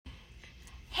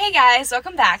Hey guys,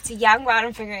 welcome back to Young, Wild,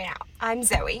 and Figuring Out. I'm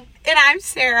Zoe. And I'm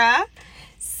Sarah.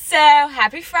 So,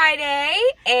 happy Friday,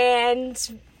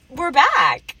 and we're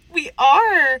back. We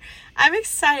are. I'm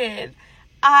excited.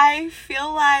 I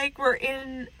feel like we're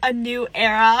in a new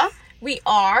era. We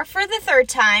are for the third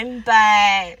time,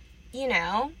 but,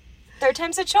 third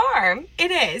time's a charm.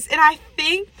 It is. And I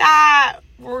think that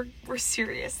we're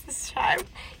serious this time.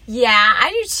 Yeah,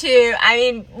 I do too. I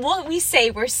mean, we say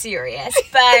we're serious,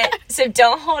 but so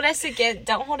don't hold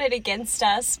it against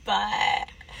us, but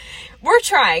we're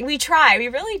trying. We try. We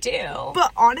really do.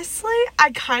 But honestly,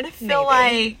 I kind of feel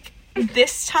like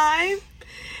this time,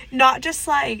 not just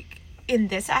like in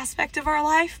this aspect of our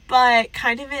life, but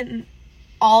kind of in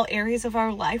all areas of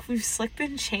our life, we've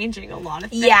been changing a lot of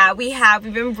things. Yeah, we have.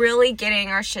 We've been really getting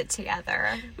our shit together.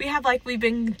 We've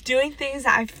been doing things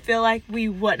that I feel like we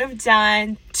wouldn't have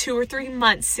done 2 or 3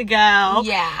 months ago.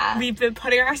 Yeah. We've been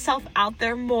putting ourselves out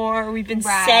there more. We've been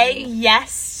saying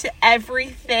yes to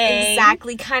everything.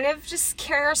 Exactly. Kind of just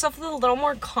carry ourselves with a little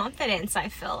more confidence, I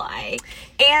feel like.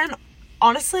 And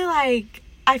honestly, like,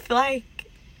 I feel like,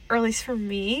 or at least for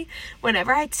me,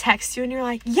 whenever I text you and you're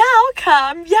like, yeah, I'll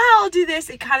come, yeah, I'll do this,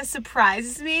 it kind of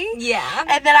surprises me. Yeah.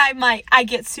 And then I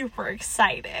get super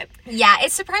excited. Yeah,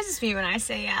 it surprises me when I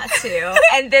say yeah, too.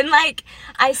 And then, like,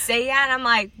 I say yeah, and I'm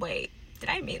like, wait, did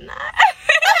I mean that?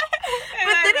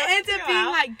 But then it ends up being,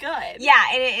 like, good. Yeah,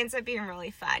 and it ends up being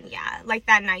really fun, yeah. Like,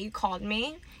 that night you called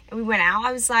me, and we went out,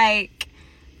 I was like,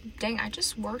 dang, I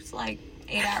just worked, like,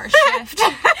 8-hour shift.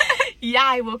 Yeah,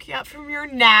 I woke you up from your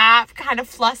nap, kind of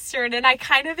flustered, and I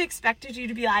kind of expected you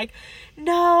to be like,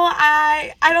 no,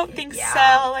 I don't think so.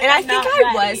 Like, and I I'm think not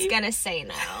I ready. was gonna say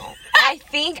no. I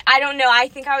think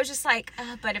I was just like,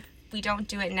 but if we don't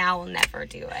do it now, we'll never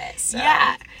do it. So.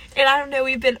 Yeah, and I don't know,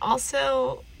 we've been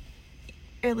also,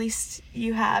 at least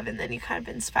you have, and then you kind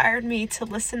of inspired me to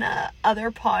listen to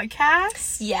other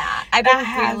podcasts. Yeah, I've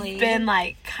been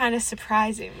like kind of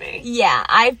surprising me. Yeah,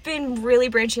 I've been really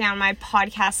branching out on my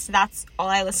podcast. That's all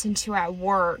I listen to at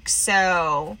work.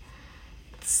 So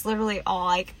it's literally all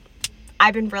like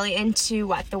I've been really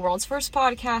into the World's First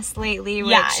Podcast lately.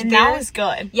 Yeah, and that was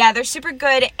good. Yeah, they're super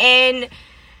good, and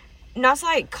not to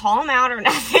like call them out or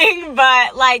nothing,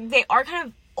 but like they are kind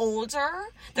of older.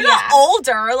 They're not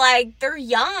older, like they're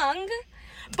young,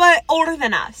 but older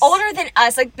than us.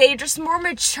 Like they're just more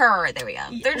mature. There we go.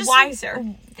 They're just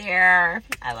wiser.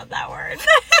 I love that word.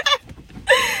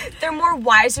 They're more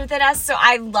wiser than us, so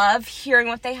I love hearing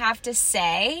what they have to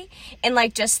say and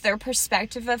like just their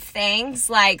perspective of things,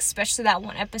 like especially that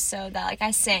one episode that like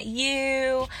I sent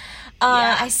you.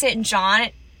 I sent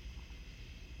John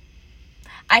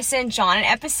an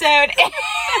episode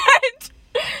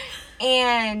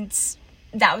and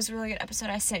that was a really good episode.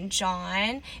 I sent John,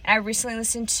 and I recently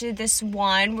listened to this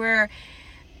one where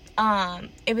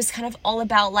it was kind of all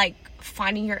about like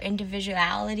finding your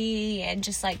individuality and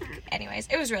just like, anyways,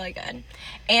 it was really good.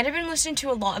 And I've been listening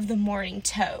to a lot of The Morning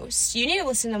Toast. You need to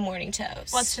listen to The Morning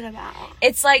Toast. What's it about?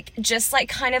 It's like just like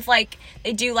kind of like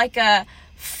they do like a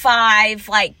 5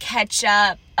 like catch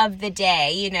up of the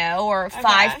day, or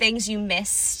 5 things you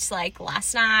missed like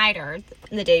last night or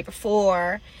the day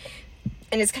before.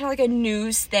 And it's kind of like a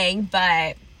news thing,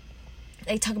 but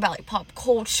they talk about like pop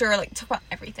culture, like talk about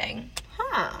everything.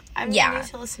 I really need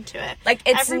to listen to it. Like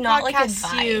it's every not like podcast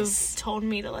advice. You've told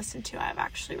me to listen to, I've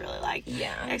actually really liked.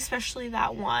 Yeah. Especially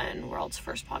that one, World's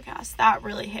First Podcast. That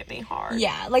really hit me hard.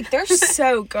 Yeah, like they're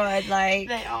so good. Like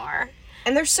they are.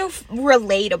 And they're so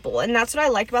relatable, and that's what I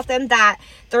like about them, that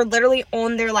they're literally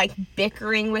on there, like,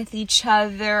 bickering with each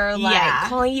other, like,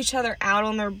 calling each other out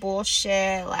on their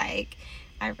bullshit, like,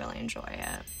 I really enjoy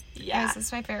it. Yeah. This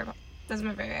is my favorite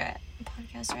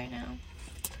podcast right now.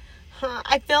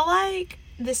 I feel like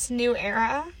this new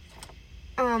era,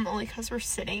 only because we're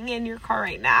sitting in your car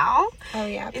right now,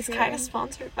 is kind of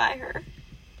sponsored by her.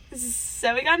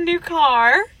 Zoe got a new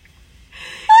car.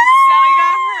 Zoe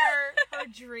got her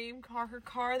dream car, her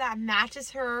car that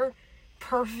matches her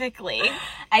perfectly.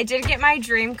 I did get my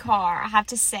dream car, I have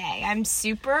to say. I'm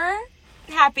super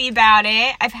happy about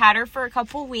it. I've had her for a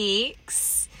couple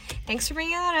weeks. Thanks for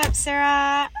bringing that up,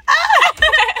 Sarah.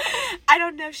 I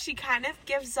don't know, she kind of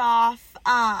gives off,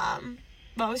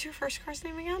 what was your first car's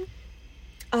name again?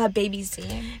 Baby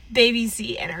Z. Baby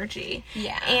Z energy.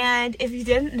 Yeah. And if you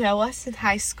didn't know us in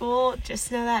high school, just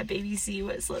know that Baby Z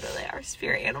was literally our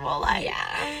spirit animal. Like,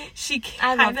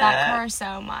 I love that car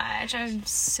so much. I'm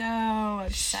so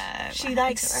upset. She,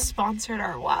 like, sponsored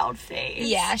our wild phase.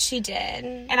 Yeah, she did.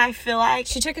 And I feel like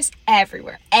she took us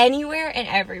everywhere. Anywhere and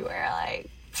everywhere. Like,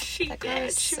 she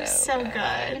did. She was so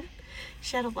good.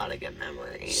 She had a lot of good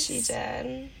memories. She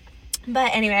did.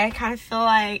 But anyway, I kind of feel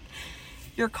like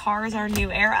your car is our new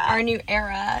era. Our new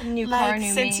era. New car,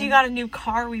 new since me. you got a new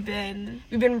car, we've been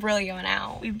really going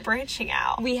out. We've branching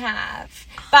out. We have.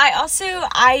 But I also,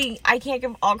 I can't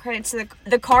give all credit to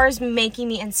the car is making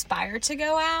me inspired to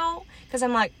go out. Because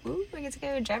I'm like, ooh, I get to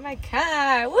go drive my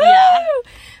car. Woo! Yeah.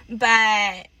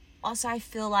 But also, I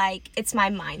feel like it's my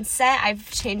mindset.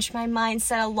 I've changed my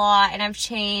mindset a lot. And I've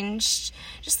changed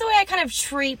just the way I kind of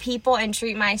treat people and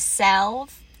treat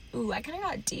myself. Ooh, I kind of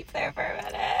got deep there for a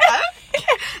minute.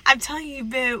 I'm telling you,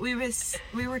 but we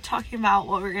were talking about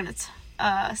what we're gonna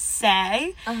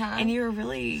say, and you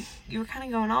were kind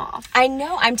of going off. I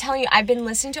know. I'm telling you, I've been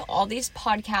listening to all these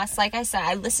podcasts. Like I said,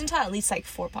 I listen to at least like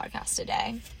 4 podcasts a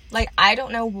day. Like, I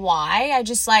don't know why. I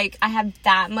just like, I have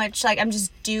that much, like, I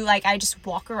just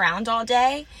walk around all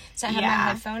day. So I have my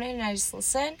headphone in and I just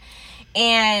listen.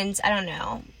 And I don't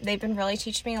know. They've been really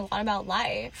teaching me a lot about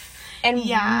life. And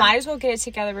might as well get it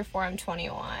together before I'm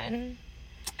 21.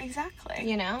 Exactly.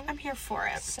 You know? I'm here for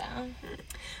it. So.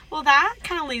 Well, that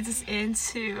kind of leads us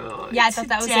into Yeah, I thought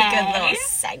that was a good little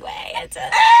segue into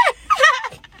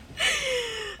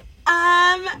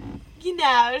you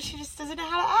know, she just doesn't know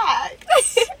how to act.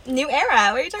 New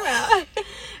era. What are you talking about?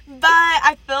 But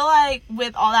I feel like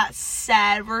with all that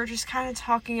said, we're just kind of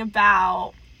talking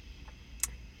about,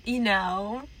 you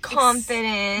know,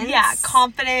 confidence.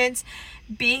 Confidence.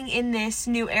 Being in this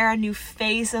new era, new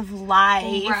phase of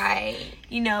life. Right.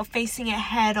 You know, facing it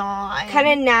head on. Kind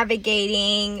of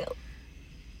navigating,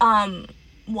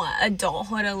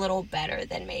 adulthood a little better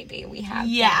than maybe we have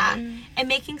been. And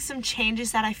making some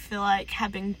changes that I feel like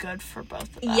have been good for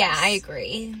both of us. Yeah, I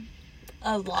agree.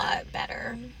 A lot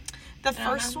better. The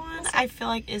first one, I feel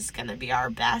like, is going to be our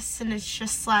best, and it's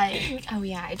just like... Oh,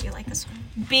 yeah, I do like this one.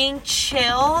 Being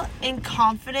chill and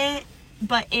confident,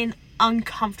 but in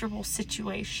uncomfortable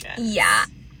situations. Yeah.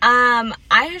 I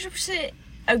 100%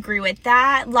 agree with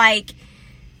that. Like,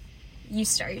 you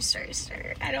start.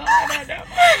 I don't know.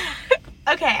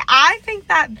 Okay, I think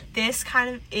that this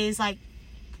kind of is, like,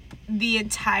 the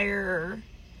entire...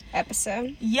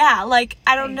 episode? Yeah, like,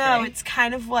 I don't know. It's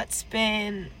kind of what's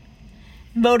been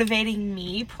motivating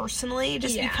me personally.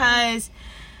 Just because,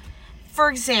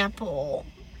 for example...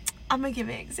 I'm going to give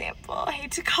an example. I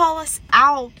hate to call us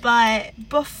out, but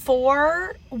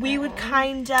before we would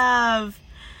kind of,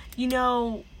 you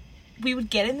know, we would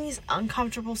get in these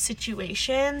uncomfortable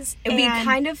situations. And we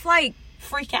kind of like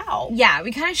freak out. Yeah,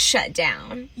 we kind of shut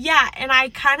down. Yeah, and I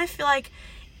kind of feel like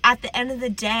at the end of the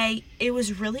day, it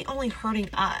was really only hurting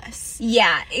us.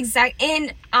 Yeah, exactly.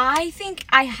 And I think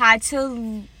I had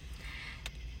to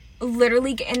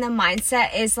literally get in the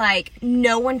mindset is like,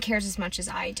 no one cares as much as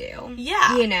I do.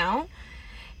 Yeah. You know?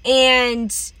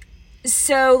 And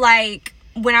so, like,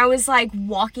 when I was, like,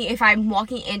 if I'm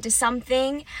walking into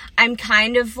something, I'm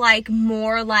kind of, like,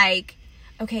 more like,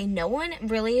 okay, no one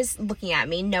really is looking at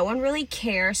me. No one really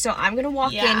cares. So I'm going to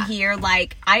walk in here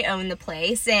like I own the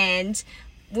place and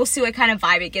we'll see what kind of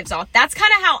vibe it gives off. That's kind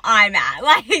of how I'm at.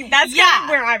 Like, that's kind of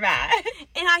where I'm at.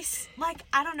 And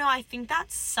I don't know, I think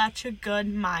that's such a good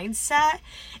mindset,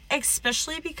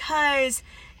 especially because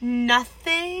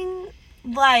nothing,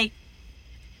 like,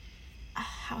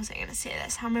 how was I going to say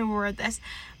this? How am I going to word this?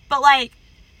 But, like,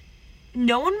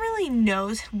 no one really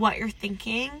knows what you're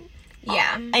thinking.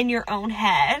 Yeah. In your own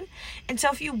head. And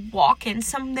so if you walk in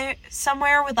somewhere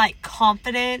with, like,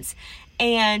 confidence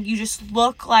and you just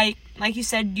look like you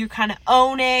said, you kind of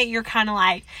own it. You're kind of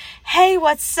like, hey,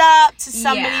 what's up? To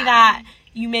somebody that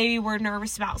you maybe were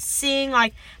nervous about seeing.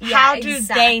 Like, how do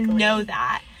they know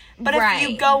that? But if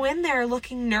you go in there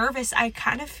looking nervous, I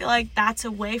kind of feel like that's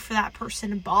a way for that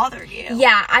person to bother you.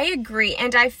 Yeah, I agree.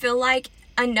 And I feel like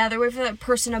another way for that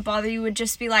person to bother you would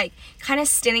just be, like, kind of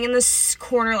standing in this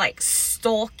corner, like,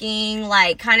 stalking,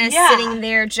 like, kind of sitting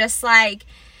there just, like,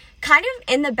 kind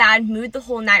of in the bad mood the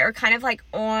whole night or kind of, like,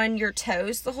 on your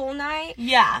toes the whole night.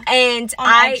 Yeah. And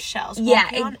on eggshells. Yeah.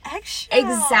 On eggshells.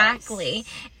 Exactly.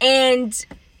 And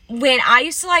when I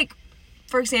used to, like,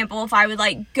 for example, if I would,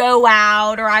 like, go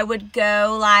out or I would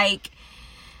go, like,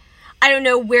 I don't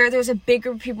know, where there's a big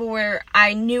group of people where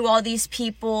I knew all these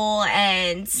people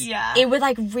and it would,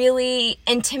 like, really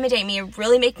intimidate me. It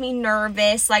really make me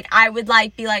nervous. Like, I would,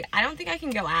 like, be like, I don't think I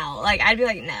can go out. Like, I'd be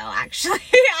like, no, actually,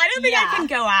 I don't think I can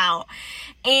go out.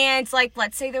 And, like,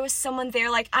 let's say there was someone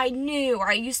there, like, I knew or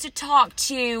I used to talk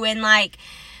to and, like,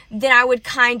 then I would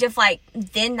kind of, like,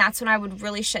 then that's when I would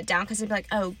really shut down because I'd be like,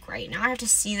 oh, great, now I have to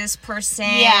see this person.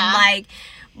 Yeah. Like,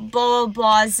 blah,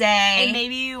 blah, blah, and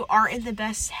maybe you aren't in the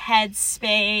best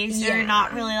headspace, or you're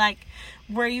not really, like,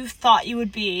 where you thought you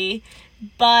would be,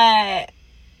 but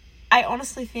I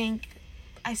honestly think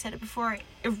I said it before,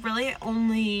 it really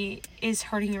only is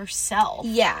hurting yourself.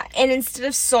 Yeah, and instead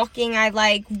of sulking, I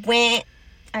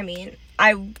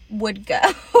would go.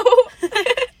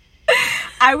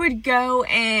 I would go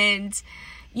and,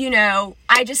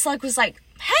 I just, was like,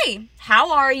 hey,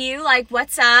 how are you? Like,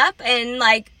 what's up? And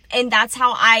that's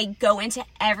how I go into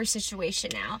every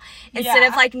situation now. Instead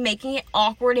of, making it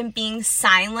awkward and being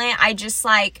silent, I just,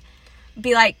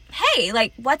 be like,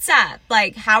 hey, what's up?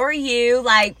 How are you?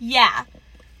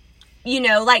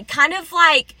 Kind of,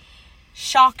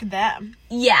 shock them.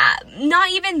 Yeah,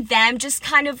 not even them, just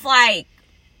kind of,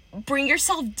 bring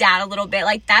yourself down a little bit.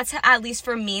 That's at least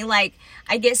for me,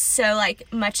 I get so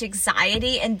much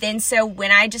anxiety, and then so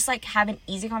when I just have an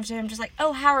easy conversation, I'm just like,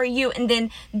 oh, how are you? And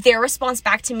then their response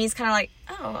back to me is kind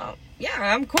of oh, yeah,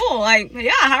 I'm cool.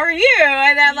 Yeah, how are you?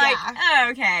 And I'm oh,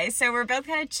 okay, so we're both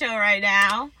kind of chill right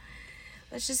now.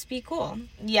 Let's just be cool.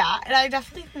 Yeah, and I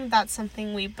definitely think that's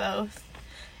something we both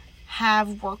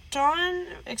have worked on,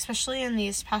 especially in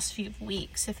these past few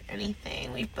weeks. If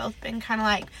anything, we've both been kind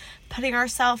of putting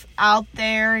ourselves out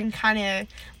there and kind of,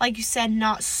 like you said,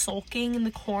 not sulking in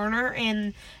the corner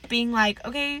and being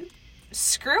okay,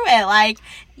 screw it.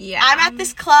 I'm at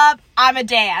this club, I'm a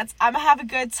dance, I'm gonna have a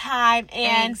good time,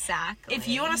 and exactly. If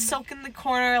you want to sulk in the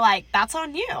corner, that's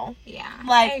on you. Yeah,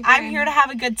 I'm here to have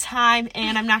a good time,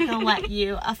 and I'm not gonna let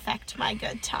you affect my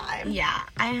good time. Yeah,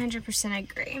 I 100%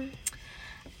 agree.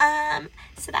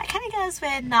 So that kind of goes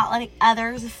with not letting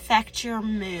others affect your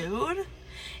mood.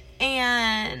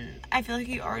 And I feel like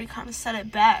you already kind of said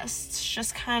it best. It's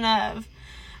just kind of,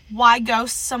 why go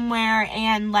somewhere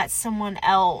and let someone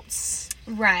else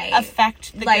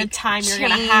affect the good time you're going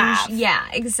to have? Yeah,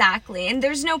 exactly. And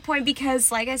there's no point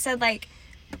because, like I said,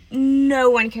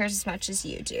 no one cares as much as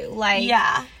you do.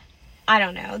 Yeah. I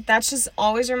don't know. That's just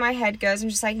always where my head goes. I'm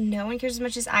just no one cares as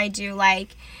much as I do.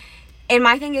 And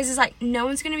my thing is no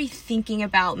one's going to be thinking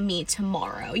about me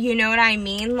tomorrow. You know what I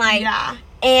mean? Yeah.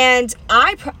 And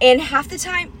and half the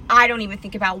time, I don't even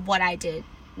think about what I did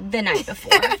the night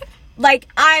before.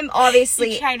 I'm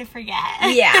obviously... You try to forget.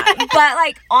 Yeah.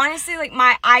 But, honestly,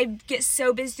 I get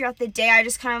so busy throughout the day, I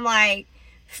just kind of,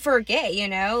 forget,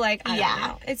 I don't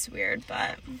know. It's weird,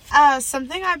 but...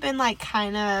 Something I've been,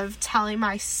 kind of telling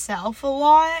myself a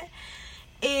lot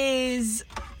is,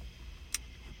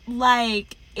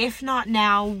 if not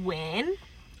now, when?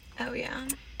 Oh, yeah.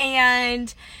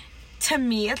 And to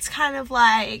me, it's kind of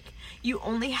you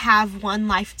only have one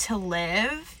life to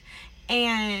live.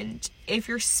 And if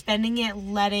you're spending it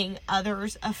letting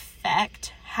others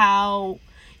affect how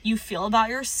you feel about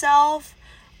yourself,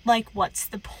 what's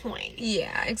the point?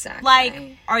 Yeah,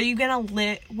 exactly. Are you gonna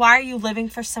live? Why are you living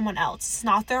for someone else? It's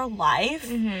not their life.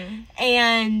 Mm-hmm.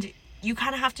 And you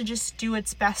kind of have to just do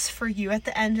what's best for you at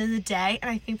the end of the day.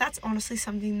 And I think that's honestly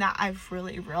something that I've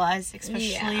really realized,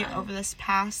 especially over this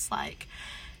past,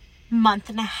 month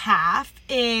and a half,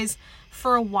 is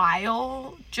for a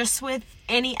while, just with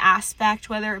any aspect,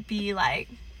 whether it be,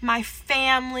 my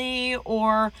family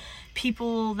or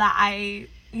people that I,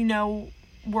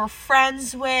 were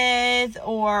friends with,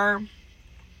 or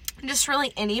just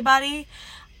really anybody,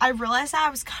 I realized that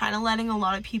I was kind of letting a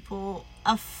lot of people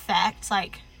affect,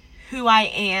 who I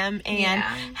am and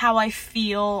how I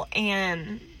feel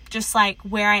and just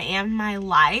where I am in my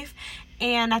life.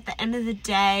 And at the end of the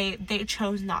day, they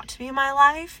chose not to be in my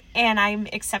life, and I'm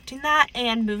accepting that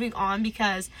and moving on,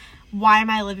 because why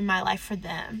am I living my life for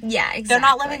them? Yeah, exactly. They're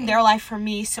not living their life for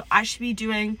me, so I should be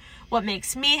doing what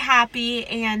makes me happy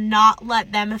and not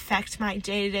let them affect my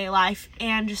day-to-day life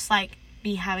and just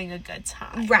me having a good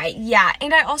time. Right, yeah.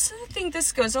 And I also think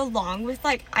this goes along with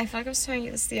I feel like I was telling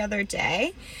you this the other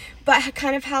day, but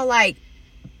kind of how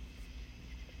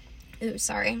ooh,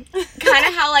 sorry. Kind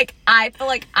of how I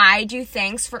feel I do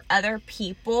things for other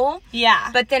people. Yeah.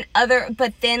 But then I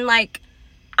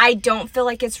don't feel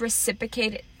it's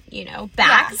reciprocated,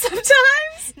 back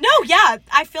sometimes. No, yeah.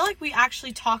 I feel we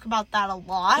actually talk about that a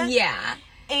lot. Yeah.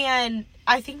 And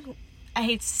I think, I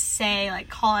hate to say,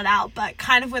 call it out, but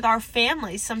kind of with our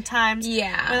family sometimes.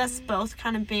 Yeah. With us both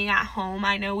kind of being at home,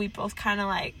 I know we both kind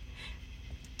of,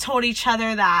 told each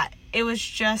other that it was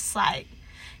just,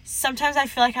 sometimes I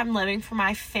feel I'm living for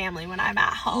my family when I'm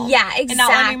at home. Yeah, exactly. And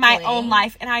not living my own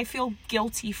life, and I feel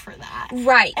guilty for that.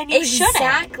 Right. And you shouldn't.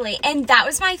 Exactly. And that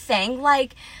was my thing,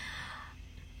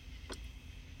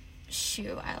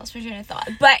 shoot, I lost my train of thought.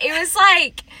 But it was,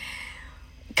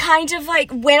 kind of,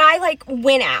 when I,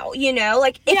 went out,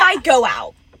 if I go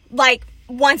out,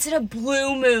 once in a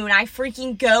blue moon, I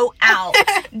freaking go out.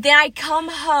 Then I come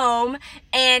home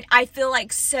and I feel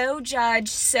so judged,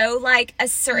 so a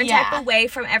certain type of way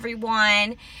from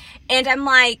everyone. And I'm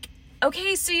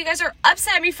okay, so you guys are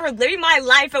upset at me for living my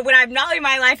life, but when I'm not living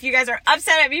my life, you guys are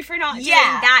upset at me for not doing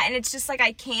that. And it's just, like,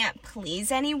 I can't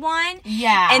please anyone.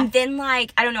 Yeah. And then,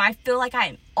 like, I don't know, I feel like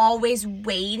I'm always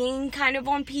waiting kind of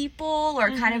on people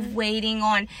or kind of waiting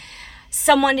on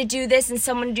someone to do this and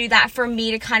someone to do that for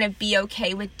me to kind of be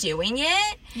okay with doing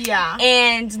it. Yeah.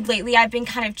 And lately I've been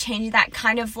kind of changing that,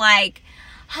 kind of like,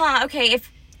 okay,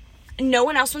 if no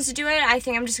one else wants to do it, I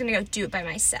think I'm just gonna go do it by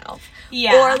myself.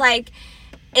 Yeah. Or, like,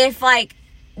 if, like,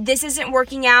 this isn't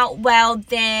working out well,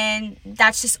 then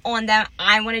that's just on them.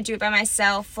 I want to do it by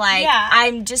myself. Like,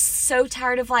 I'm just so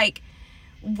tired of, like,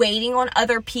 waiting on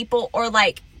other people or,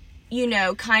 like, you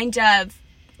know, kind of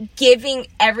giving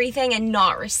everything and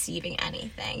not receiving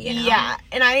anything, you know? Yeah,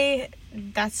 and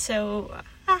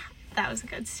that was a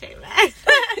good statement.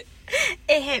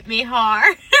 It hit me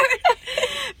hard.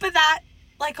 But that,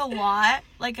 like, a lot,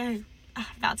 like, I'm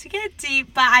about to get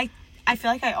deep, but I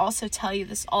feel like I also tell you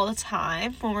this all the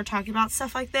time when we're talking about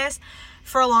stuff like this.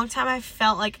 For a long time, I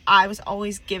felt like I was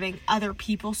always giving other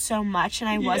people so much and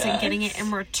I wasn't getting it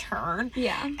in return.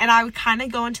 Yeah. And I would kind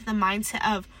of go into the mindset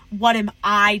of, what am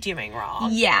I doing wrong?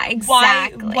 Yeah,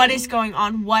 exactly. What is going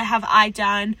on? What have I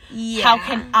done? Yeah. How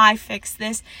can I fix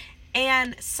this?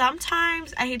 And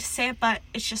sometimes, I hate to say it, but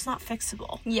it's just not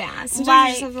fixable. Yeah, sometimes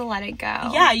you just have to let it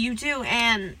go. Yeah, you do.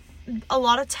 And a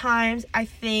lot of times, I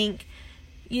think,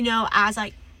 you know, as,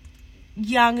 like,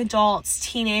 young adults,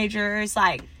 teenagers,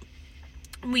 like,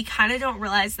 we kind of don't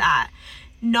realize that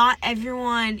not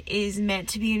everyone is meant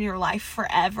to be in your life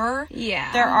forever.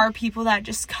 Yeah. There are people that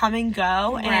just come and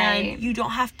go, and you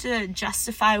don't have to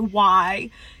justify why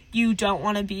you don't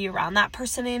want to be around that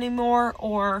person anymore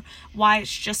or why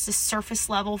it's just a surface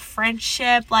level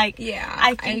friendship. Like,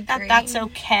 I think that's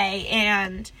okay,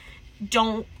 and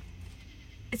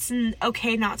it's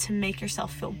okay not to make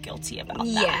yourself feel guilty about that.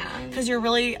 Yeah. Because you're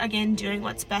really, again, doing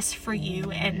what's best for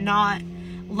you and not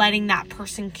letting that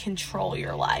person control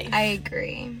your life. I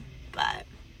agree. But,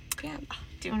 yeah.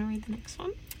 Do you want to read the next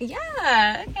one?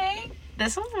 Yeah, okay.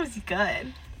 This one was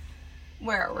good.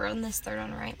 We're on this third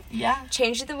one, right? Yeah.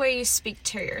 Change the way you speak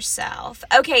to yourself.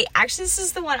 Okay, actually, this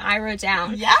is the one I wrote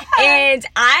down. Yeah. And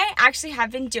I actually have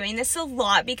been doing this a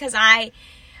lot because I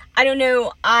don't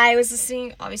know, I was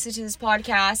listening, obviously, to this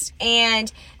podcast,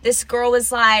 and this girl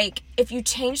was like, if you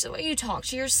change the way you talk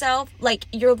to yourself, like,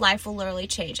 your life will literally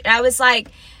change. And I was like,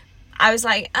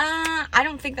 I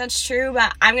don't think that's true,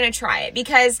 but I'm going to try it,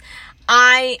 because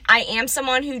I am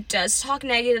someone who does talk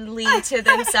negatively to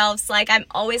themselves. Like, I'm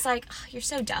always like, oh, you're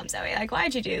so dumb, Zoe. Like,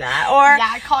 why'd you do that? Or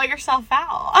call yourself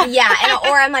out.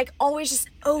 or I'm like always just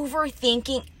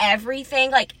overthinking everything.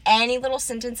 Like, any little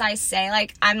sentence I say,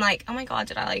 like, I'm like, oh my god,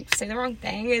 did I, like, say the wrong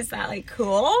thing? Is that, like,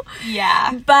 cool?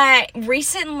 Yeah. But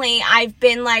recently, I've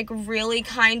been, like, really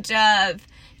kind of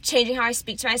changing how I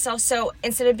speak to myself. So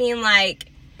instead of being like,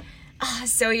 oh,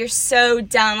 so you're so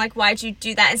dumb, like, why'd you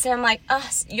do that? Instead, I'm like, oh,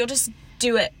 you'll just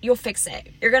do it. You'll fix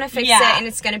it. You're gonna fix it, and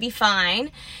it's gonna be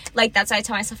fine. Like, that's what I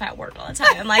tell myself at work all the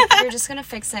time. I'm like, you're just gonna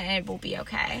fix it, and it will be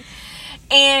okay.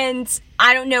 And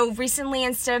I don't know, recently,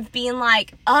 instead of being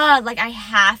like, like, I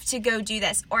have to go do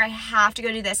this, or I have to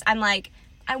go do this, I'm like,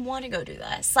 I want to go do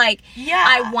this. Like,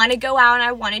 I want to go out, and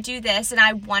I want to do this, and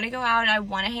I want to go out, and I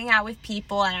want to hang out with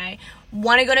people, and I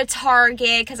want to go to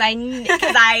Target, because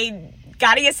I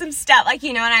gotta get some stuff, like,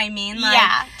 you know what I mean? Like,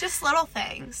 yeah, just little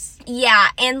things. Yeah,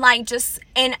 and, like,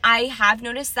 and I have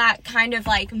noticed that kind of,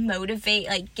 like,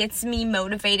 gets me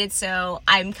motivated, so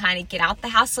I'm kind of get out the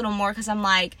house a little more, because I'm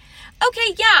like,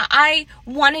 okay, yeah, I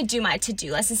want to do my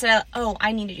to-do list, instead of, oh,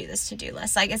 I need to do this to-do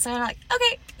list. Like, it's not like,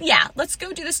 okay, yeah, let's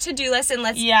go do this to-do list, and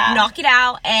let's knock it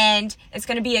out, and it's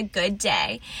gonna be a good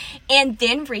day. And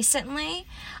then recently,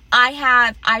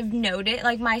 I've noted,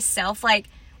 like, myself, like,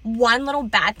 one little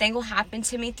bad thing will happen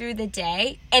to me through the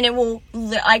day, and it will,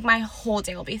 like, my whole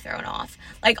day will be thrown off.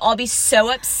 Like, I'll be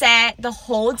so upset the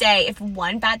whole day if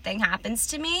one bad thing happens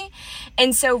to me.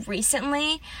 And so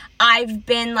recently, I've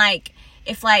been, like,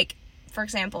 if, like, for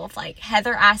example, if, like,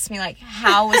 Heather asked me, like,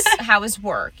 how was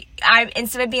work,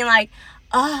 instead of being like,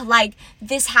 oh, like,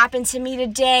 this happened to me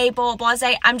today, blah, blah,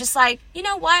 blah, I'm just like, you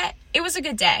know what? It was a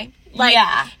good day. Like,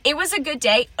 it was a good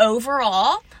day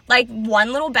overall. Like,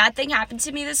 one little bad thing happened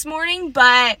to me this morning,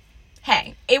 but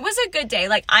hey, it was a good day.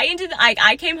 Like,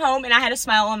 I came home and I had a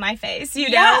smile on my face, you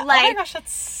know? Like, oh my gosh,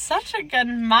 that's such a good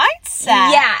mindset.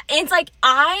 Yeah, and it's like,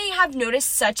 I have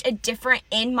noticed such a different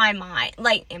in my mind,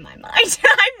 I've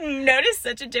noticed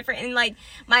such a different in, like,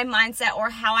 my mindset, or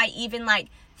how I even, like,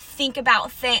 think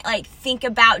about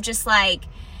just, like,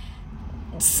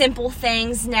 simple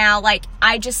things now. Like,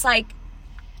 I just, like,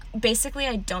 basically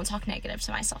I don't talk negative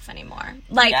to myself anymore.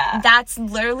 Like, that's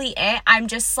literally it. I'm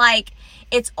just like,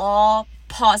 it's all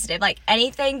positive. Like,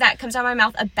 anything that comes out of my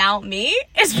mouth about me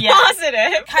is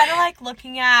positive. Kind of like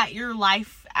looking at your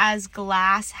life as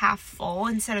glass half full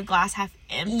instead of glass half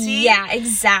empty. Yeah,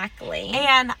 exactly.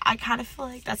 And I kind of feel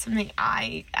like that's something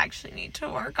I actually need to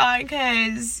work on,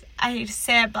 because I hate to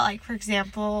say it, but like, for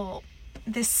example,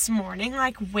 this morning,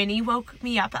 like, Winnie woke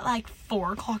me up at like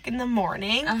 4 o'clock in the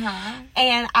morning,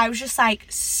 and I was just like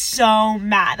so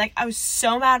mad. Like, I was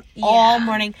so mad all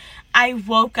morning. I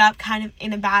woke up kind of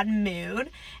in a bad mood,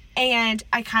 and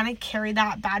I kind of carried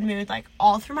that bad mood like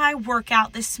all through my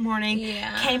workout this morning.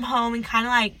 Came home and kind of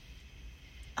like,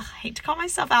 I hate to call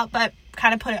myself out, but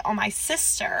kind of put it on my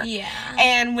sister.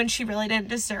 And when she really didn't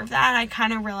deserve that, I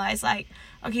kind of realized, like,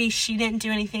 okay, she didn't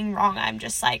do anything wrong. I'm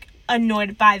just like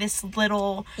annoyed by this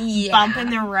little bump in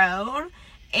the road.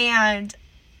 And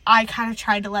I kind of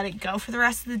tried to let it go for the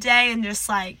rest of the day, and just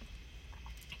like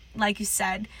you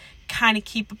said, kind of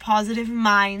keep a positive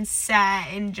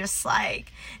mindset and just like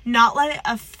not let it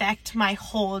affect my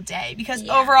whole day, because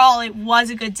overall it was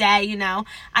a good day. You know,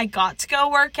 I got to go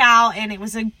work out, and it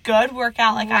was a good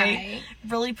workout. Like, I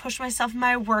really pushed myself in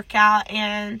my workout,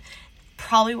 and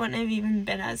probably wouldn't have even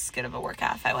been as good of a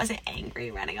workout if I wasn't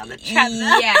angry running on the treadmill.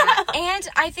 And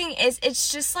I think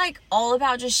it's just like all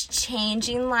about just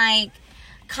changing like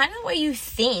kind of the way you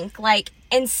think. Like,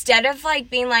 instead of like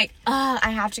being like,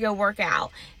 I have to go work out,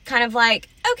 kind of like,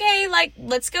 okay, like,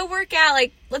 let's go work out,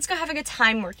 like, let's go have a good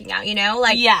time working out, you know?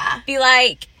 Like, be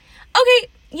like,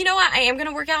 okay, you know what, I am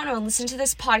gonna work out, and I'll listen to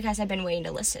this podcast I've been waiting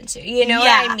to listen to, you know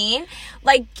what I mean?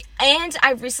 Like, and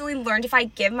I recently learned, if I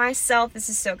give myself, this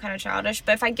is so kind of childish,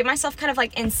 but if I give myself kind of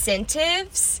like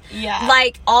incentives,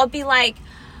 like, I'll be like,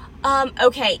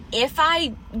 okay, if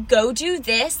I go do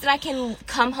this, then I can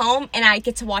come home and I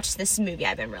get to watch this movie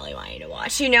I've been really wanting to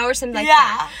watch, you know, or something like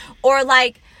that. Or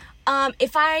like,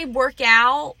 if I work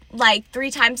out like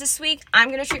 3 times this week, I'm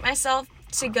gonna treat myself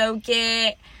to go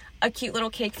get a cute little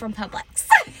cake from Publix.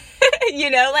 You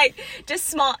know, like, just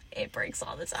small. It breaks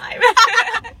all the time.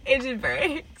 It just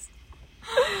breaks.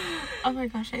 Oh my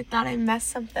gosh, I thought I messed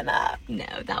something up. No,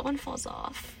 that one falls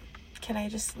off. Can I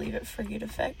just leave it for you to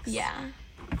fix? Yeah.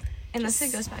 Unless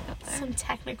it goes back up there. Some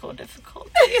technical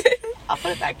difficulties. I'll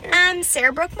put it back here.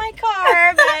 Sarah broke my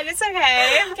car, but it's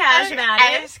okay. I'm cash about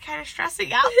it. I was kind of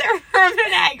stressing out there for a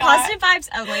minute. Positive vibes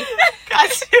only. Got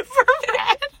super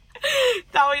red.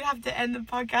 Thought we'd have to end the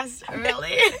podcast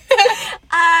early.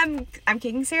 I'm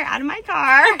kicking Sarah out of my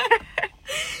car.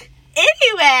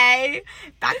 Anyway,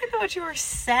 back into what you were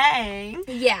saying.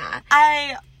 Yeah.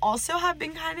 I also have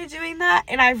been kind of doing that,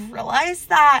 and I've realized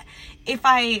that if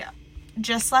I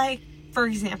just, like, for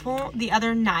example, the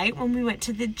other night when we went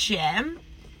to the gym,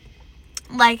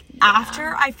 like,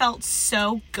 after I felt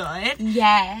so good.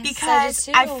 Yes. Because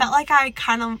I felt like I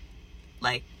kind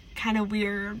of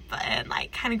weird, but,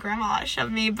 like, kind of grandma-ish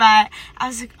of me, but I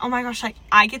was like, oh my gosh, like,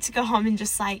 I get to go home and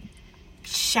just, like,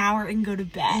 shower and go to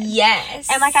bed. Yes.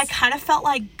 And, like, I kind of felt,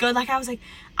 like, good. Like, I was like,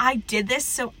 I did this,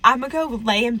 so I'm gonna go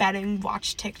lay in bed and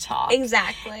watch TikTok.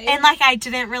 Exactly. And, like, I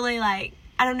didn't really, like,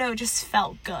 I don't know, it just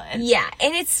felt good. Yeah,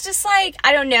 and it's just, like,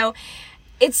 I don't know,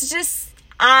 it's just,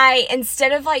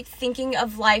 instead of, like, thinking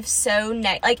of life so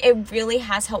like, it really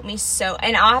has helped me so,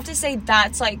 and I'll have to say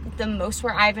that's, like, the most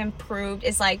where I've improved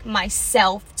is, like, my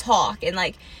self-talk and,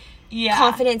 like,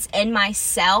 confidence in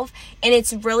myself, and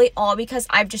it's really all because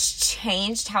I've just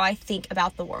changed how I think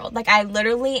about the world. Like, I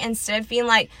literally, instead of being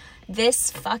like,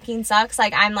 this fucking sucks,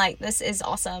 like, I'm like, this is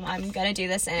awesome, I'm gonna do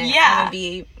this, and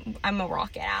I'm gonna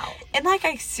rock it out. And, like,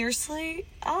 I seriously,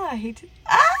 I hate to,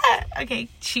 okay,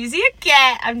 cheesy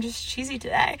again, I'm just cheesy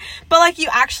today, but, like, you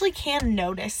actually can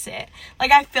notice it.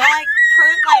 Like, I feel like,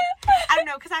 I don't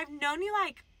know, because I've known you,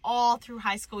 like, all through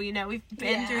high school, you know, we've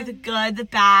been through the good, the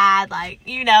bad, like,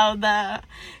 you know, the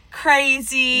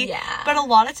crazy, but a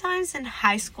lot of times in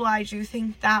high school, I do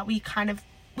think that we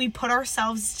put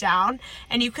ourselves down,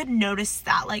 and you could notice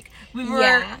that, like, we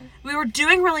were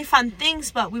doing really fun things,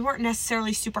 but we weren't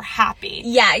necessarily super happy.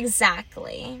 Yeah,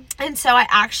 exactly. And so I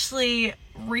actually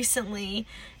recently,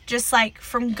 just, like,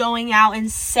 from going out and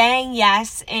saying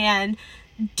yes and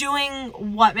doing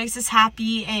what makes us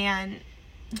happy and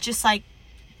just, like,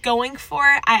 going for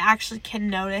it, I actually can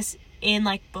notice in,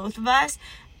 like, both of us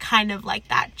kind of, like,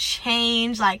 that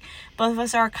change. Like, both of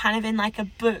us are kind of in, like, a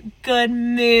good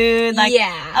mood, like,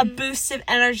 a boost of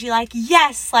energy, like,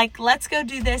 yes, like, let's go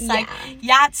do this, like,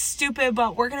 it's stupid,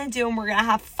 but we're gonna do it and we're gonna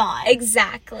have fun.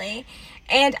 Exactly.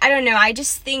 And I don't know, I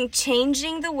just think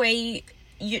changing the way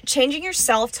changing your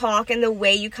self-talk and the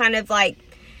way you kind of, like,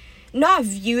 not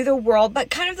view the world, but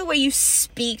kind of the way you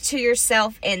speak to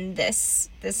yourself in this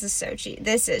is so cheesy.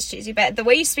 This is cheesy, but the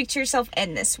way you speak to yourself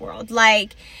in this world.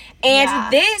 Like,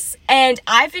 and and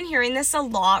I've been hearing this a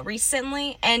lot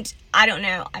recently, and I don't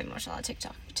know, I've watched a lot of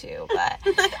TikTok too, but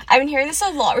I've been hearing this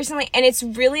a lot recently, and it's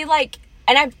really like,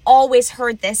 and I've always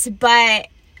heard this, but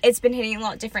it's been hitting a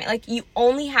lot different. Like, you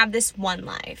only have this one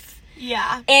life.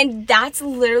 Yeah. And that's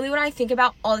literally what I think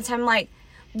about all the time. Like,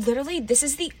 literally, this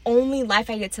is the only life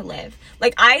I get to live.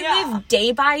 Like, I live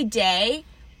day by day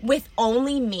with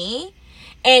only me,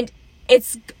 and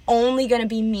it's only gonna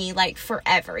be me, like,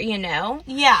 forever, you know?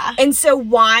 Yeah. And so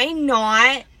why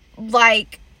not,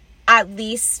 like, at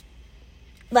least,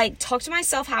 like, talk to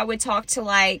myself how I would talk to,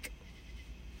 like,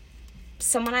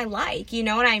 someone I like, you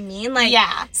know what I mean? Like,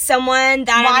 someone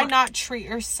that why not treat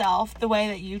yourself the way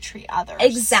that you treat others?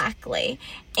 Exactly.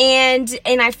 And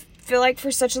I feel like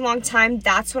for such a long time,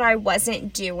 that's what I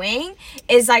wasn't doing,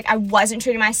 is like I wasn't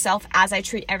treating myself as I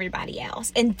treat everybody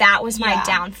else, and that was my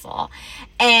downfall.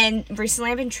 And recently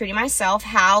I've been treating myself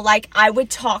how, like, I would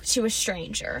talk to a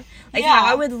stranger, like how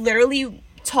I would literally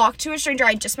talk to a stranger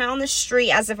I just met on the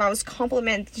street as if I was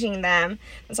complimenting them.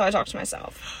 That's how I talk to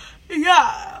myself.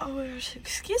 Yeah,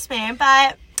 excuse me,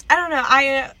 but I don't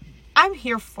know, I'm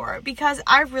here for it, because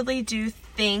I really do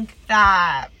think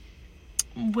that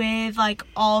with, like,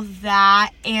 all of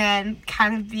that, and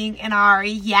kind of being in our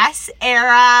yes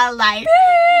era, like,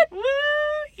 woo,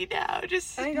 you know,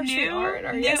 just new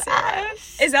yes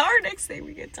us. Is that our next thing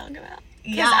we could talk about?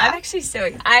 Yeah. I'm actually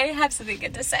I have something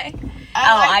good to say.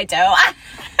 I don't.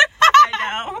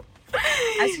 I know.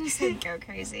 I was gonna say go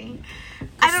crazy.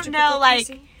 I don't know, like,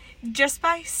 crazy. Just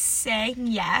by saying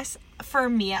yes, for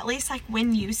me at least, like,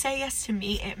 when you say yes to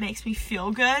me, it makes me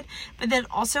feel good. But then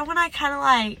also when I kind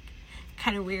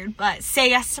of weird, but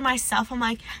say yes to myself, I'm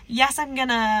like, yes, I'm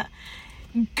gonna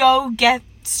go get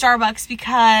Starbucks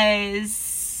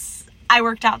because I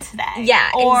worked out today.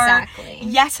 Yeah, or, exactly.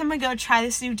 Yes, I'm gonna go try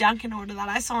this new Dunkin' order that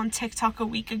I saw on TikTok a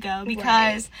week ago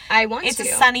because it's a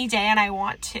sunny day and I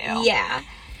want to. Yeah.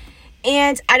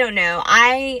 And I don't know,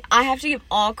 I have to give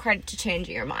all credit to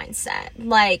changing your mindset.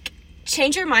 Like,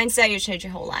 change your mindset, you'll change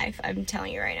your whole life. I'm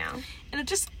telling you right now.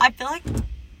 And I feel like,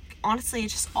 honestly, it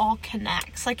just all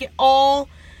connects. Like, it all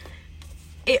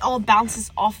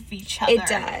bounces off of each other. It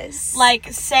does.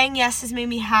 Like, saying yes has made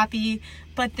me happy,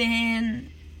 but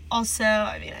then also,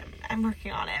 I mean, I'm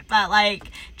working on it, but, like,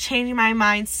 changing my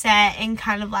mindset and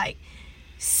kind of, like,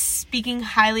 speaking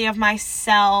highly of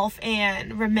myself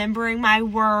and remembering my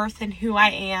worth and who I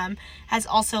am has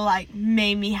also, like,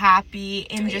 made me happy.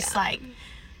 And just, like,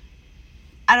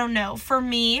 I don't know, for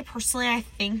me personally, I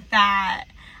think that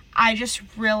I just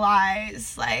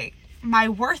realized, like, my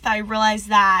worth. I realized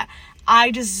that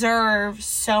I deserve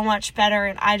so much better,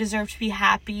 and I deserve to be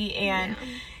happy, and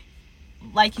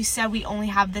like you said, we only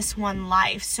have this one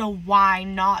life, so why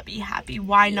not be happy?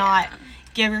 Why not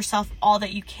give yourself all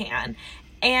that you can?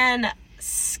 And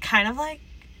kind of, like,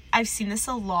 I've seen this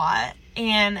a lot,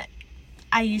 and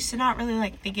I used to not really,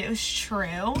 like, think it was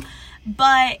true,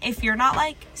 but if you're not,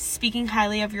 like, speaking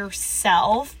highly of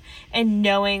yourself and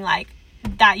knowing, like,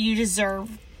 that you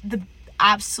deserve the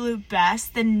absolute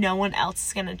best, then no one else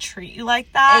is gonna treat you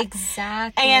like that.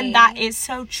 Exactly. And that is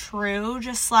so true.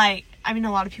 Just, like, I mean,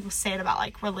 a lot of people say it about,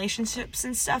 like, relationships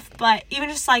and stuff, but even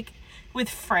just, like, with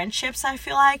friendships, I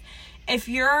feel like if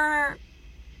you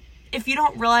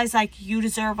don't realize, like, you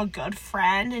deserve a good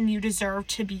friend and you deserve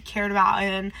to be cared about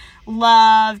and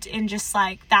loved, and just,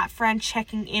 like, that friend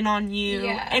checking in on you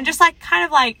and just, like, kind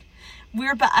of, like,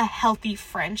 weird but a healthy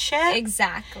friendship.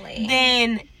 Exactly.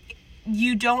 Then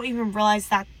you don't even realize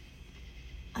that,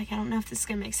 like, I don't know if this is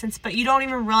gonna make sense, but you don't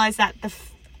even realize that the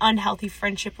unhealthy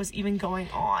friendship was even going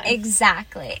on.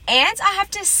 Exactly. And I have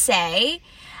to say,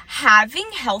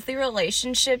 having healthy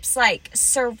relationships, like,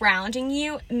 surrounding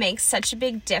you makes such a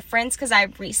big difference, because I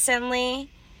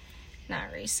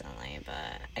not recently, but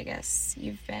I guess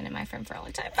you've been my friend for a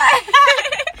long time.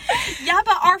 Yeah,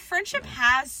 but our friendship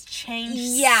has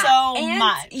changed so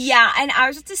much. Yeah, and I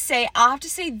was about to say, I'll have to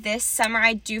say this summer,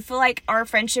 I do feel like our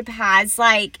friendship has,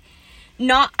 like,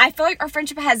 I feel like our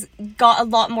friendship has got a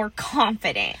lot more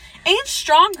confident. And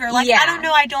stronger. Like, I don't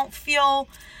know, I don't feel,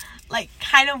 like,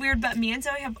 kind of weird, but me and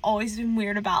Zoe have always been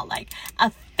weird about, like,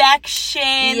 affection.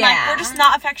 Yeah. Like, we're just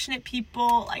not affectionate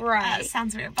people. Like, that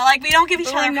sounds weird. But, like, we don't give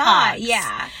each other hugs.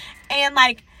 Yeah. And,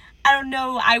 like, I don't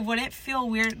know, I wouldn't feel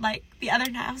weird. Like, the other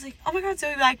night, I was like, oh my God,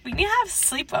 Zoe, like, we need to have a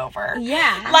sleepover.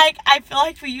 Yeah. Like, I feel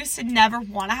like we used to never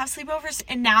want to have sleepovers,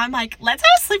 and now I'm like, let's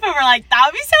have a sleepover. Like, that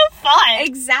would be so fun.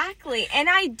 Exactly. And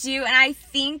I do, and I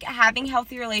think having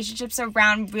healthy relationships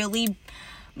around really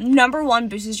number one,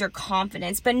 boosts your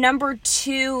confidence, but number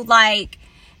two, like,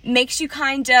 makes you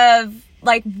kind of,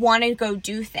 like, want to go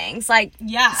do things. Like,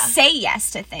 say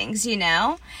yes to things, you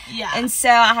know? Yeah. And so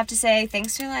I have to say,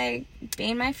 thanks for, like,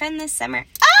 being my friend this summer.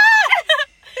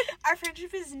 Our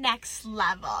friendship is next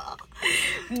level.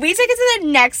 We took it to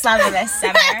the next level this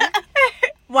summer.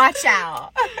 Watch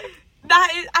out.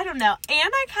 That is, I don't know.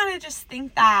 And I kind of just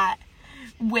think that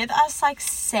with us, like,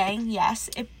 saying yes,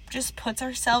 it just puts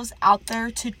ourselves out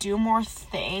there to do more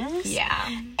things. Yeah.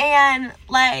 And,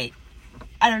 like,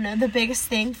 I don't know, the biggest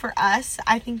thing for us,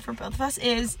 I think for both of us,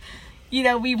 is, you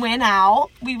know, we went out,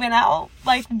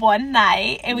 like, one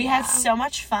night, and we had so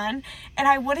much fun, and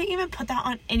I wouldn't even put that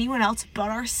on anyone else but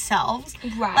ourselves.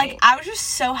 Right. Like, I was just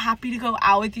so happy to go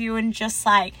out with you and just,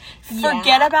 like,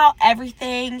 forget about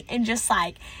everything and just,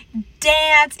 like,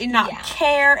 dance and not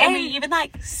care, and we even,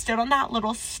 like, stood on that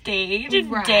little stage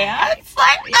and danced.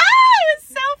 Like, it was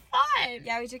so fun.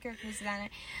 Yeah, we took our cruise that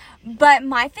night. But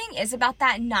my thing is about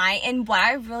that night, and what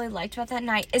I really liked about that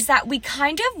night is that we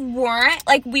kind of weren't,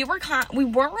 like, we weren't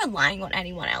relying on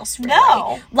anyone else, really.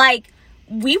 No. Like,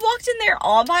 we walked in there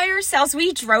all by ourselves.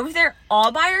 We drove there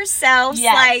all by ourselves.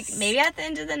 Yes. Like, maybe at the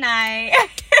end of the night.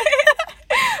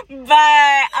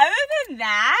 But other than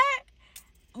that,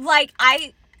 like,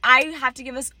 I have to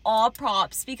give us all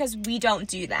props because we don't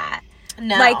do that.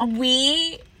 No. Like,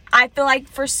 I feel like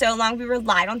for so long we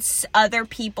relied on other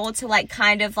people to, like,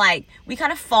 kind of, like, we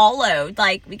kind of followed,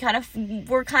 like,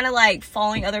 we're kind of, like,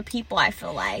 following other people, I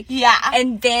feel like. Yeah.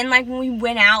 And then, like, when we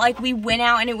went out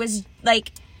and it was,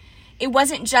 like, it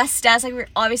wasn't just us, like, we were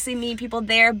obviously meeting people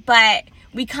there, but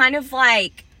we kind of,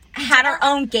 like, had our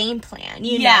own game plan,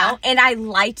 you know? And I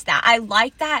liked that. I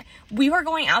liked that we were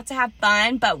going out to have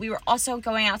fun, but we were also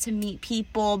going out to meet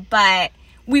people, but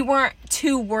we weren't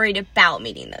too worried about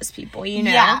meeting those people, you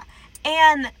know? Yeah.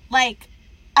 And, like,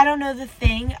 I don't know the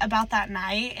thing about that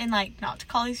night, and, like, not to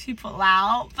call these people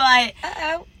out, but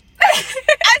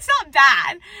it's not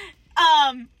bad.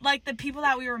 Like, the people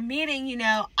that we were meeting, you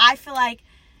know, I feel like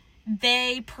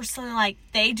they personally, like,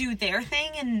 they do their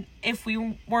thing, and if we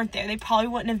weren't there, they probably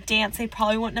wouldn't have danced, they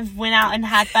probably wouldn't have went out and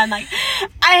had fun. Like,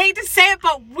 I hate to say it,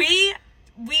 but we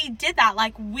did that.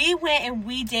 Like, we went and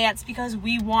we danced because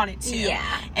we wanted to.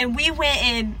 Yeah. And we went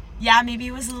and, maybe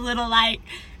it was a little, like,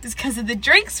 just because of the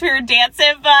drinks we were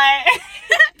dancing, but...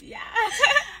 Yeah.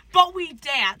 But we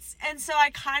danced. And so I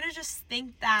kind of just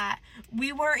think that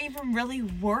we weren't even really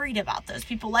worried about those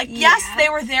people. Like, yes, they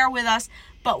were there with us,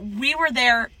 but we were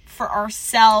there for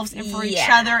ourselves and for each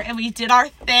other, and we did our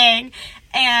thing.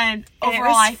 And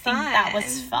overall, I think that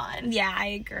was fun. Yeah, I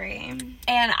agree.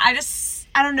 And I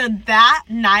don't know, that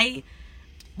night,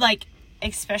 like,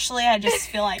 especially, I just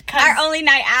feel like... Our only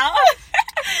night out.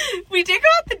 We did go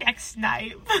out the next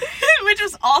night, which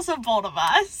was also bold of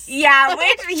us. Yeah,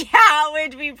 which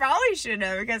we probably should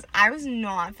have, because I was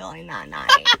not feeling that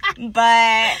night.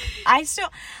 But I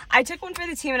took one for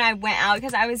the team and I went out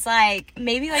because I was like,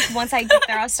 maybe, like, once I get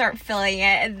there, I'll start feeling it.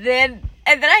 And then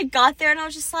I got there and I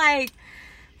was just like,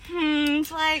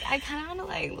 like, I kind of want to,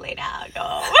 like, lay down and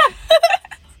go.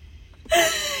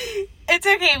 It's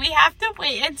okay. We have to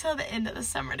wait until the end of the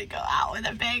summer to go out with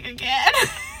a bang again.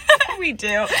 We do.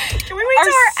 Can we wait till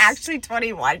we're actually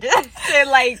 21 to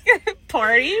like,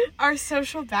 party? Our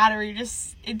social battery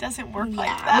it doesn't work like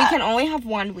that. We can only have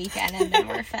one weekend and then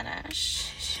we're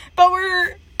finished. But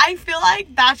I feel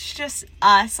like that's just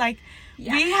us. Like,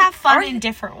 we have fun in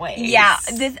different ways. Yeah.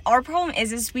 Our problem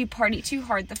is we party too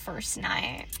hard the first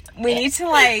night. We need to,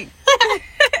 like...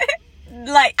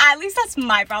 like, at least that's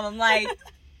my problem. Like,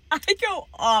 I go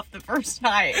off the first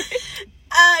night.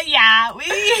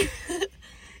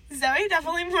 Zoe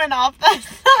definitely went off that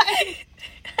night.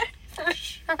 For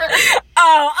sure.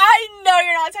 Oh, I know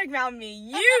you're not talking about me.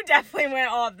 You definitely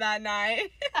went off that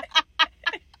night.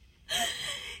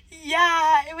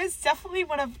 Yeah, it was definitely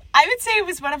I would say it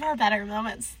was one of our better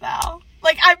moments, though.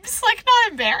 Like, I'm just, like,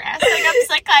 not embarrassed. Like, I'm just,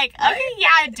 like, okay, yeah,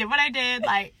 I did what I did.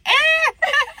 Like,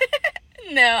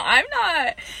 No, I'm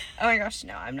not. Oh my gosh,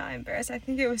 no, I'm not embarrassed. I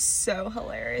think it was so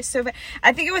hilarious.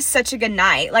 I think it was such a good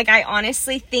night. Like, I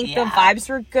honestly think the vibes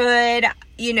were good.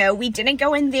 You know, we didn't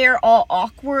go in there all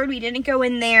awkward. We didn't go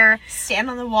in there.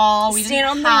 Stand on the wall. We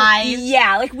didn't hide.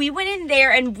 Yeah, like, we went in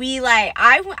there and we, like,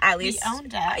 we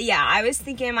owned it. Yeah, I was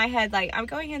thinking in my head, like, I'm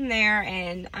going in there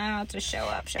and I'm about to show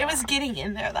up. It was getting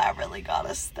in there that really got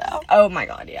us, though. Oh my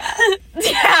god, yeah.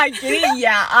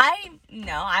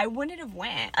 I wouldn't have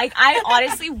went. Like, I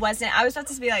honestly wasn't. I was about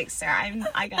to be like, Sarah,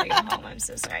 I gotta go home. I'm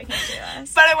so sorry I can't do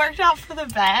this. But it worked out for the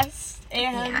best.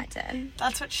 And yeah, it did.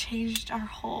 That's what changed our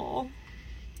whole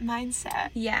mindset.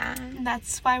 Yeah. And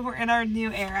that's why we're in our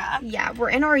new era. Yeah, we're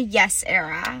in our yes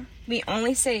era. We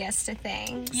only say yes to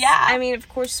things. Yeah. I mean, of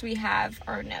course we have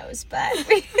our no's, but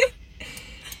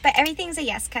but everything's a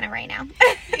yes kind of right now.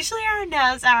 Usually our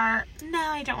no's are, no,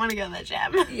 I don't want to go to the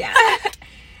gym. Yeah.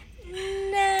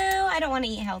 No, I don't want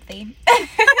to eat healthy.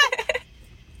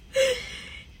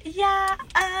 Yeah,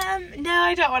 no,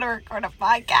 I don't want to record a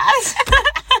podcast.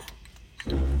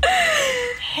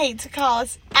 Hate to call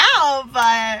us out,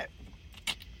 but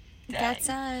that's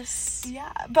us.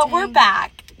 Yeah, but we're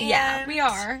back. Yeah, we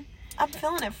are. I'm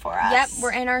feeling it for us. Yep,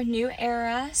 we're in our new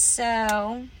era,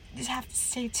 so you just have to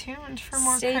stay tuned for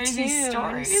more crazy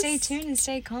stories. Stay tuned and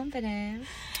stay confident.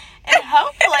 And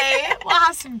hopefully we'll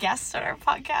have some guests on our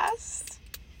podcast.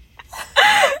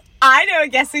 I know a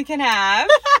guest we can have.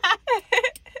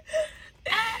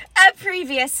 A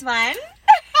previous one.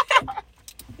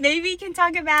 Maybe we can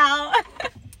talk about...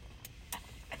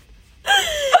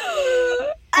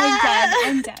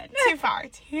 I'm done. Too far.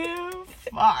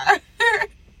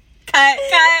 Cut.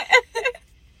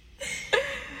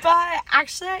 But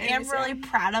actually, I am really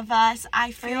proud of us.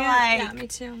 I feel like... Yeah, me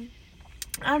too.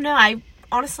 I don't know. I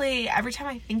honestly, every time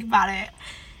I think about it,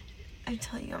 I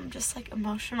tell you, I'm just, like,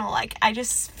 emotional. Like, I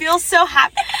just feel so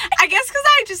happy. I guess because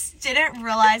I just didn't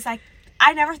realize, like,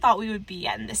 I never thought we would be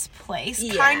in this place,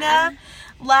 kind of.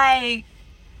 Like,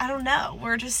 I don't know.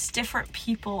 We're just different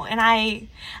people, and I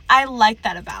like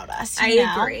that about us, you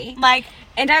know? Agree. Like,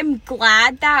 and I'm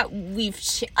glad that we've,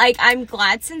 I'm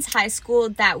glad since high school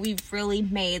that we've really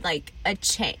made, like, a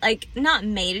change. Like, not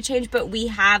made a change, but we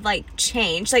have, like,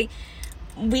 changed. Like,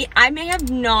 I may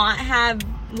have not have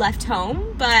left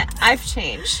home, but I've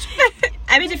changed.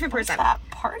 I'm a different person. What's that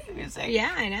party music?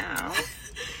 Yeah, I know.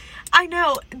 I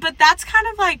know, but that's kind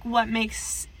of like what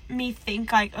makes me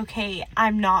think like, okay,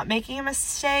 I'm not making a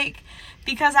mistake,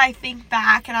 because I think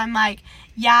back and I'm like,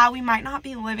 yeah, we might not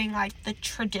be living like the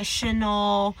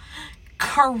traditional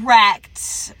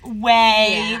correct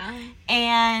way. Yeah.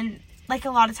 And like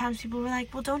a lot of times people were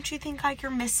like, well, don't you think like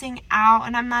you're missing out?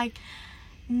 And I'm like,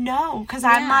 no, because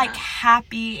I'm like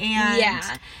happy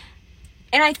and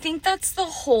and I think that's the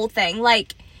whole thing.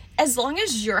 Like, as long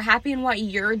as you're happy in what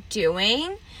you're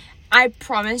doing, I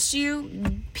promise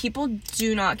you, people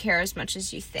do not care as much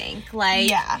as you think.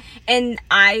 Like, and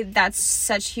that's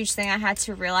such a huge thing I had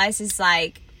to realize is,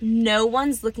 like, no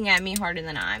one's looking at me harder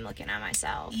than I'm looking at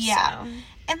myself. Yeah. So.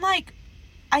 And, like,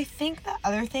 I think the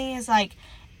other thing is, like,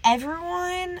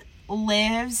 everyone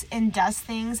lives and does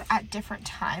things at different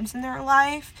times in their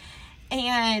life,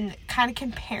 and kind of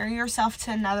comparing yourself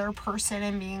to another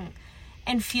person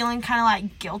and feeling kind of,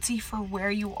 like, guilty for where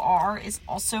you are is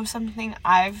also something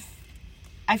I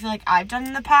feel like I've done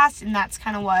in the past, and that's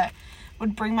kind of what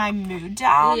would bring my mood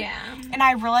down. Yeah. And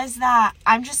I realized that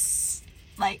I'm just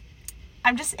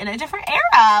in a different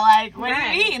era. Like, what do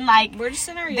you mean? Like, we're just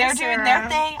in our they're doing their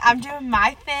thing, I'm doing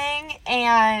my thing,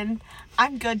 and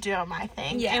I'm good doing my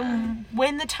thing. Yeah. And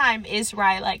when the time is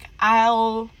right, like,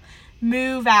 I'll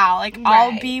move out. Like,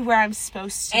 I'll be where I'm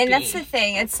supposed to be. And that's the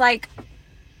thing. It's like,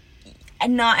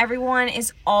 and not everyone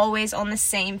is always on the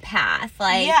same path.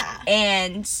 Like,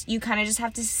 and you kind of just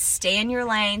have to stay in your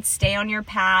lane, stay on your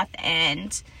path,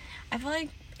 and I feel like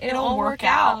it'll work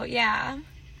out. Yeah.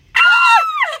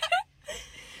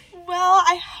 Well,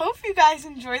 I hope you guys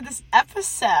enjoyed this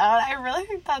episode. I really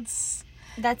think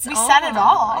we all. said it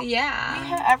all. Yeah. We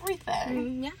hit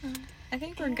everything. Yeah. I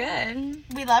think we're good.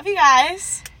 We love you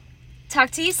guys.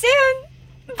 Talk to you soon.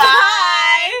 Bye.